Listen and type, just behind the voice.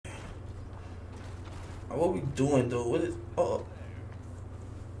What we doing though? What is? Oh,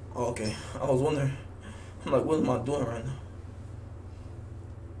 okay. I was wondering. I'm like, what am I doing right now?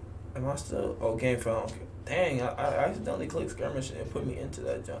 Am I still? Oh, game found. Okay. Dang, I accidentally clicked skirmish and it put me into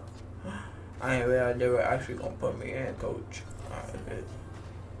that jump. I ain't realize they were actually gonna put me in, coach. Alright, bet.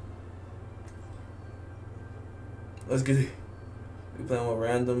 Let's get it. We playing with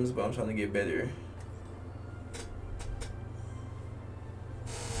randoms, but I'm trying to get better.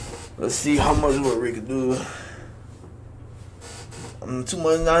 Let's see how much work we can do. I'm too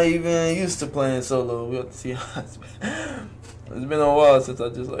much not even used to playing solo. We have to see how it's been. It's been a while since I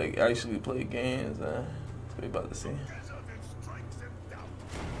just like actually played games. That's what we about to see.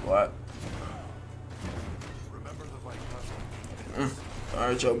 What?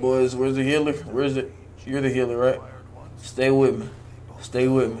 Alright, y'all boys. Where's the healer? Where's it? You're the healer, right? Stay with me. Stay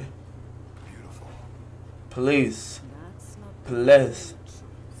with me. Please. Please.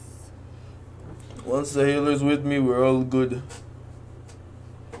 Once the healer's with me, we're all good.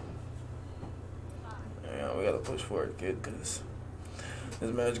 Yeah, we gotta push forward, kid, because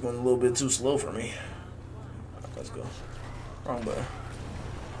this match is going a little bit too slow for me. Right, let's go. Wrong button.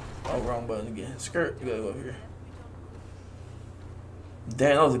 Oh, wrong button again. Skirt, you gotta go over here.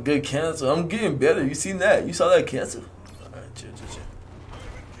 Damn, that was a good cancel. I'm getting better. You seen that? You saw that cancel? Alright, chill.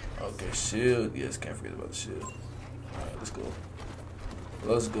 Okay, shield. Yes, can't forget about the shield. Alright, let's go.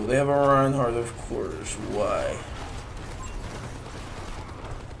 Let's go. They have a Reinhardt, of course. Why?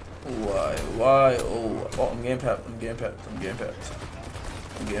 Why? Oh, I'm getting papped.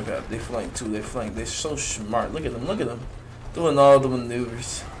 They flank too. They're so smart. Look at them. Doing all the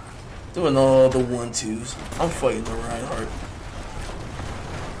maneuvers. Doing all the 1-2s. I'm fighting the Reinhardt.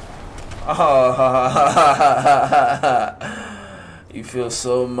 You feel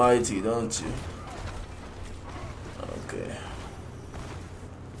so mighty, don't you? Okay.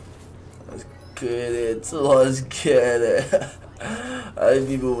 Let's get it. I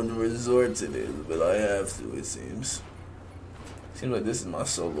didn't even want to resort to this, but I have to, it seems. Seems like this is my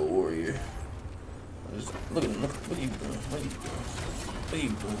solo warrior. Look at him, look, what are you doing?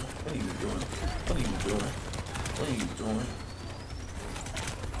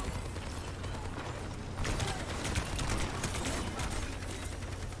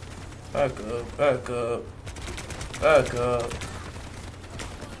 Back up.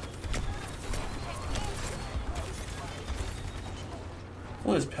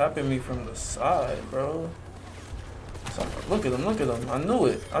 Who is papping me from the side, bro? Look at him. I knew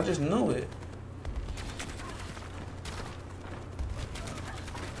it. I just knew it.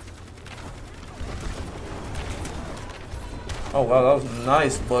 Oh, wow, that was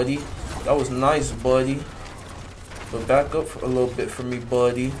nice, buddy. But back up a little bit for me,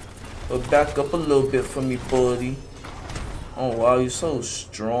 buddy. Oh, wow, you're so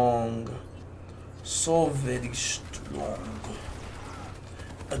strong. So very strong.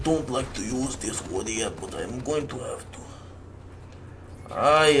 I don't like to use this word yet, but I'm going to have to.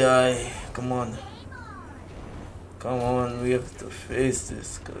 Aye. Come on, we have to face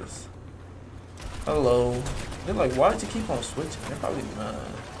this, cause... Hello. They're like, why did you keep on switching? They're probably mad.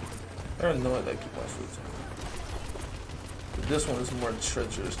 They're annoyed that I keep on switching. But this one is more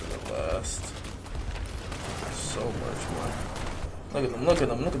treacherous than the last. So much more. Look at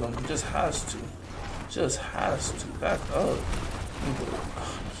them. Just has to. Back up.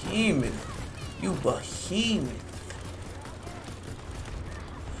 You behemoth.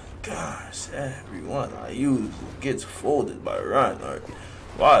 Gosh, everyone I use gets folded by Reinhardt.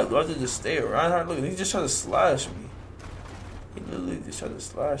 Why? Do I have to just stay at Reinhardt? Look, he just tried to slash me. He literally just tried to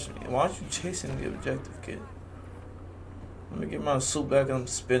slash me. Why aren't you chasing the objective, kid? Let me get my suit back and I'm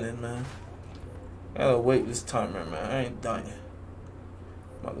spinning, man. I gotta wait this timer, man. I ain't dying.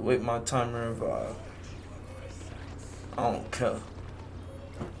 I'm about to wait my timer and vibe. I don't care.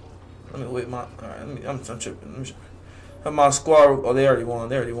 Let me wait my... Alright, I'm tripping. Have my squad... Oh, they already won.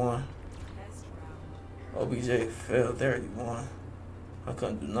 OBJ failed. They already won. I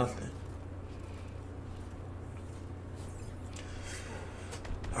couldn't do nothing.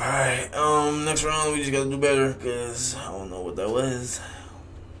 Alright, next round we just gotta do better, because I don't know what that was.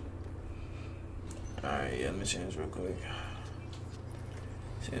 Alright, yeah, let me change real quick.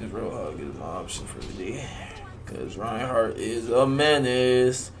 Change Roadhog is my option for the day. Because Reinhardt is a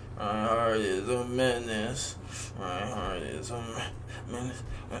menace. Alright,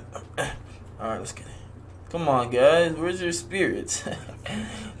 let's get it. Come on, guys. Where's your spirits?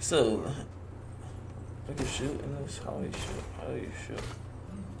 So, I can shoot in this. How do you shoot?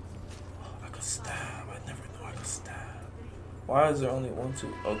 I can stab. I never knew I could stab. Why is there only 1,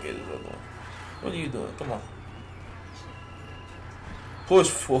 2? Okay, there's another one. What are you doing? Come on. Push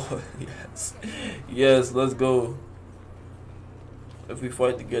forward. Yes. Yes, let's go. If we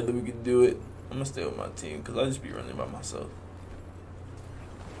fight together, we can do it. I'm gonna stay with my team because I just be running by myself.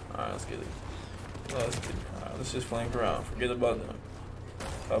 Alright, let's get it. Let's get it. Alright, let's just flank around. Forget about them.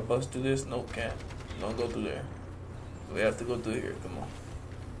 If I bust through this, nope, can't. Don't go through there. We have to go through here. Come on.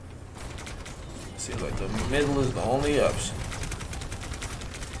 Seems like the middle is the only option.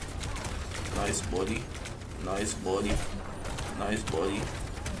 Nice body. Nice body. Nice body.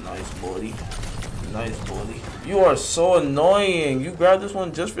 Nice body. Nice body. You are so annoying. You grabbed this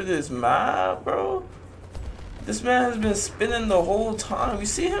one just for this map, bro. This man has been spinning the whole time. You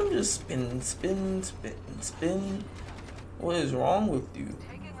see him just spin, spin, spin, spin. What is wrong with you?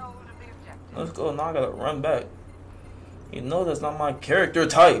 Let's go. Now I gotta run back. You know that's not my character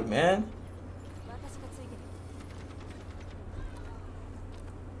type, man.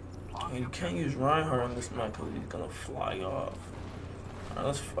 You can't use Reinhardt on this map because he's gonna fly off. Alright,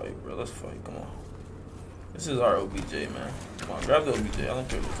 let's fight, bro. Let's fight. Come on. This is our OBJ, man. Come on, grab the OBJ. I don't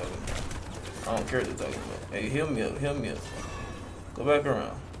care what they're talking about. I don't care what they're talking about. Hey, heal me up. Heal me up. Go back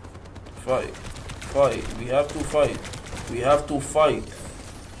around. Fight. Fight. We have to fight. We have to fight.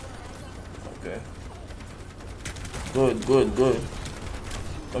 Okay. Good, good, good.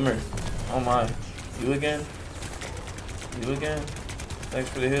 Come here. Oh my. You again? You again? Thanks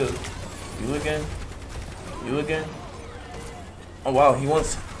for the heal. You again? You again? Oh wow, he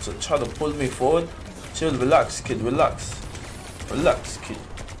wants to try to pull me forward. Chill, relax, kid, relax. Relax, kid.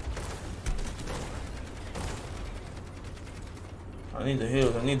 I need the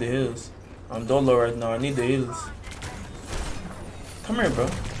heals, I need the heals. I'm dolo right now, I need the heals. Come here, bro.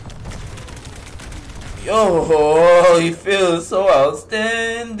 Yo, he feels so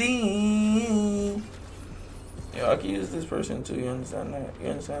outstanding. Yo, I can use this person too, you understand that? You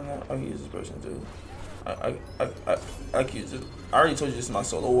understand that? I can use this person too. I can use it. I already told you this is my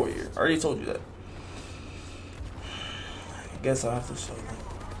solo warrior. I already told you that. I guess I have to show them.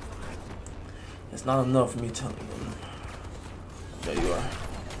 It's not enough for me telling them. There you are.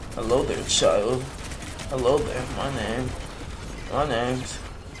 Hello there, child. Hello there. My name's.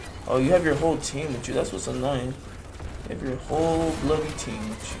 Oh, you have your whole team with you. That's what's annoying. You have your whole bloody team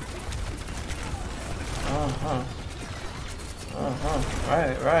with you.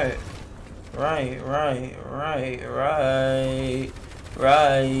 Right. Let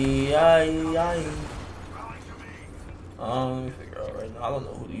me figure out right now. I don't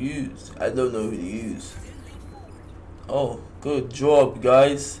know who to use. Oh, good job,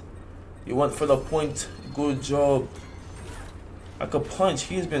 guys. You went for the point. Good job. I could punch.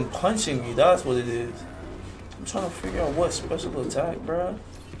 He's been punching me. That's what it is. I'm trying to figure out what special attack, bruh.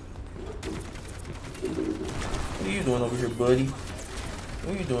 What are you doing over here, buddy?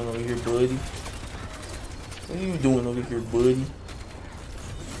 What are you doing over here, buddy? What are you doing over here, buddy?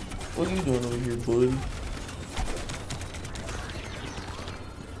 What are you doing over here, buddy?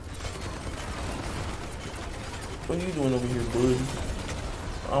 What are you doing over here, buddy?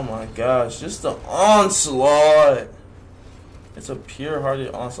 Oh my gosh, just the onslaught. It's a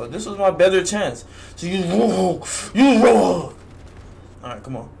pure-hearted onslaught. This was my better chance. So you rogue. Alright,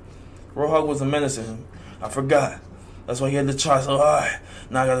 come on. Roadhog was a menace to him. I forgot. That's why he had to try so hard.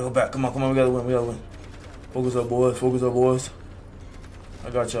 Now I gotta go back. Come on, we gotta win. Focus up, boys. I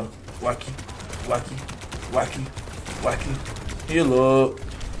got y'all. Wacky. Heal up.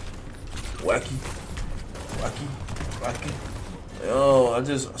 Wacky. Yo, I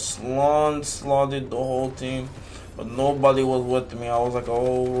just slaughtered the whole team, but nobody was with me. I was like a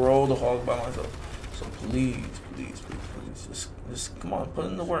whole Roadhog by myself. So please, just come on, put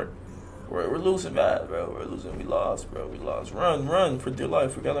in the work. We're losing bad, bro. We're losing. We lost, bro. Run for dear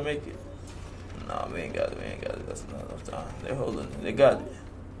life. We gotta make it. Nah, we ain't got it. That's not enough time. They're holding it. They got it.